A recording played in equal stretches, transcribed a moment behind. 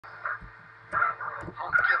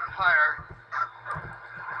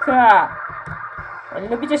Ta.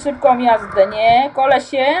 Lubicie szybką jazdę, nie?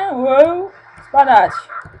 Kolesie? Wow. Spadać.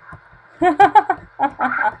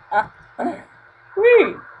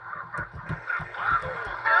 Whee.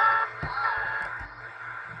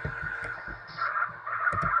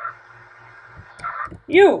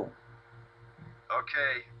 You.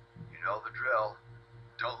 Okay, you know the drill.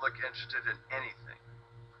 Don't look interested in anything.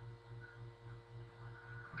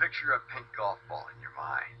 Picture a pink golf ball in your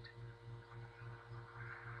mind.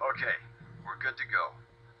 Okay, we're good to go.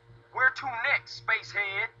 Where to next,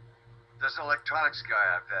 spacehead? There's an electronics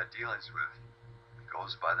guy I've had dealings with.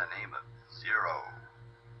 Goes by the name of Zero.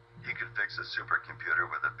 He could fix a supercomputer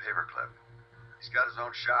with a paperclip. He's got his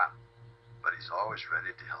own shop, but he's always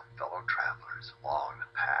ready to help fellow travelers along the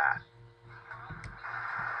path.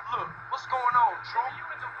 Look, what's going on, Drew?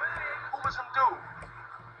 Who was him dude?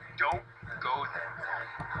 Don't go there.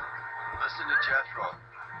 Listen to Jethro.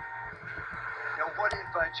 Now, what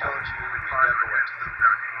if I told you we never went to the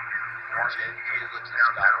moon? JFK lived in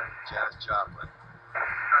Scotland with Janis Joplin.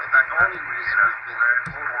 And the only reason we've been in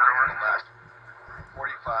the cold war for the last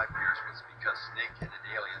 45 years was because snake-headed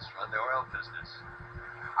aliens run the oil business.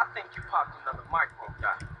 I think you popped another micro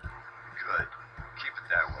guy. Good. Keep it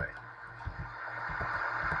that way.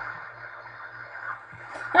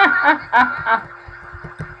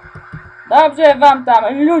 Dobrze wam tam,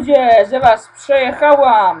 ludzie, że was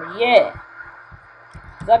przejechałam. Yeah.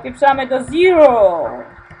 Zapieprzamy do Zero.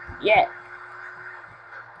 Yeah.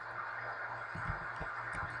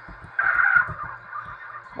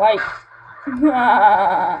 Łaj.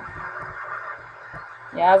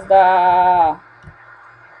 Jazda.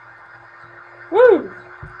 Woo.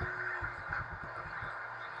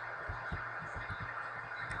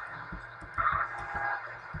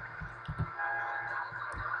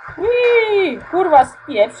 Wii, kurwa,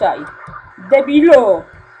 spieprzaj. Debilu.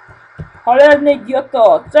 Cholerny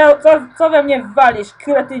idioto. Co we mnie walisz,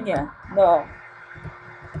 kretynie? No.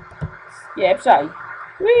 Spieprzaj.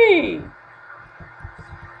 Wii.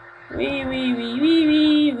 Wii.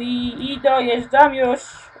 I dojeżdżam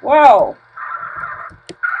już. Wow.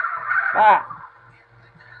 A.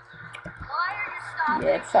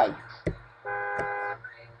 Spieprzaj.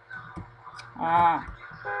 A.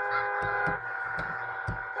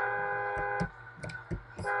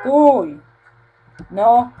 Stój.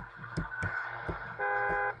 No.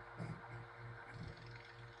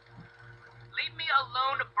 Leave me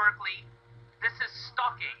alone, Berkeley. This is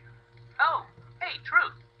stalking. Oh, hey,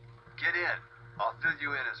 Truth. Get in. I'll fill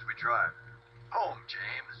you in as we drive. Home,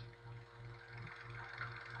 James.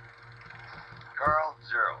 Carl,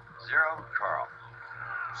 Zero, Carl.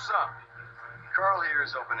 What's up? Carl here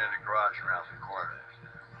is opening a garage around the corner.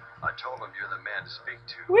 I told him you're the man to speak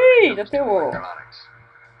to. Wii, do tyłu. Electronics.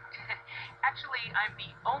 Actually, I'm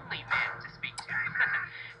the only man to speak to.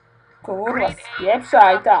 Kurwa,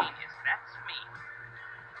 spieprzaj ta. That's me.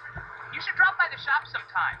 You should drop by the shop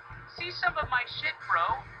sometime. See some of my shit,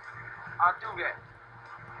 bro. I'll do that.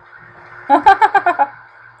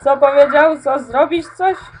 Co powiedział? Co, zrobisz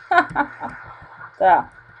coś? Tak.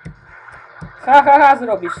 Ha,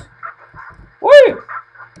 zrobisz. Uj!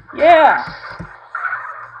 Yeah!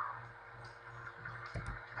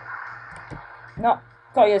 No,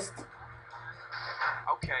 to jest.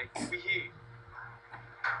 Okay, we here.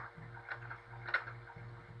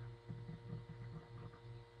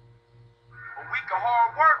 A week of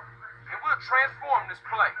hard work, and we'll transform this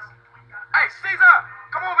place. Hey, Caesar,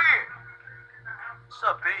 come over here. What's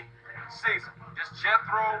up, B? Caesar, this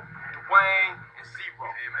Jethro, Dwayne, and Zero.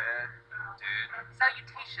 Hey, man. Dude.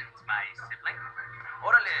 Salutations, my sibling.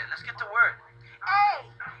 Orale, let's get to work. Hey,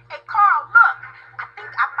 Carl, look. I think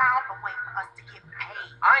I found a way for us to get paid.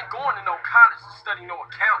 I ain't going to no college to study no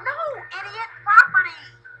accounting. No, idiot, property.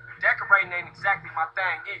 Decorating ain't exactly my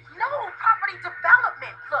thing either. No, property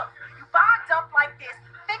development. Look, you buy a dump like this,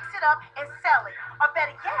 fix it up, and sell it. Or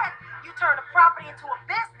better yet, you turn the property into a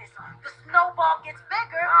business. The snowball gets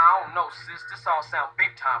bigger. I don't know, sis. This all sound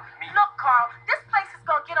big time to me. Look, Carl, this place is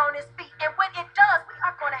going to get on its feet. And when it does, we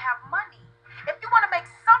are going to have money. If you want to make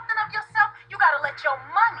something of yourself, you got to let your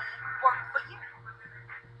money work for you.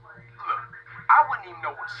 Look, I wouldn't even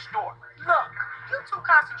know where to start. Look, you two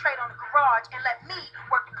concentrate on the garage and let me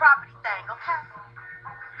work the property thing, okay?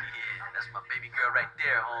 Yeah, that's my baby girl right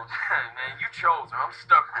there, Holmes. Man, you chose her. I'm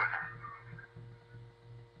stuck with her.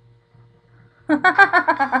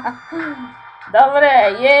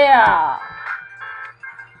 Dobre, yeah!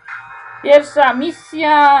 Pierwsza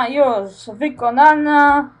misja już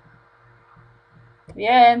wykonana.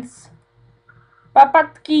 Więc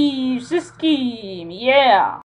papatki wszystkim, yeah!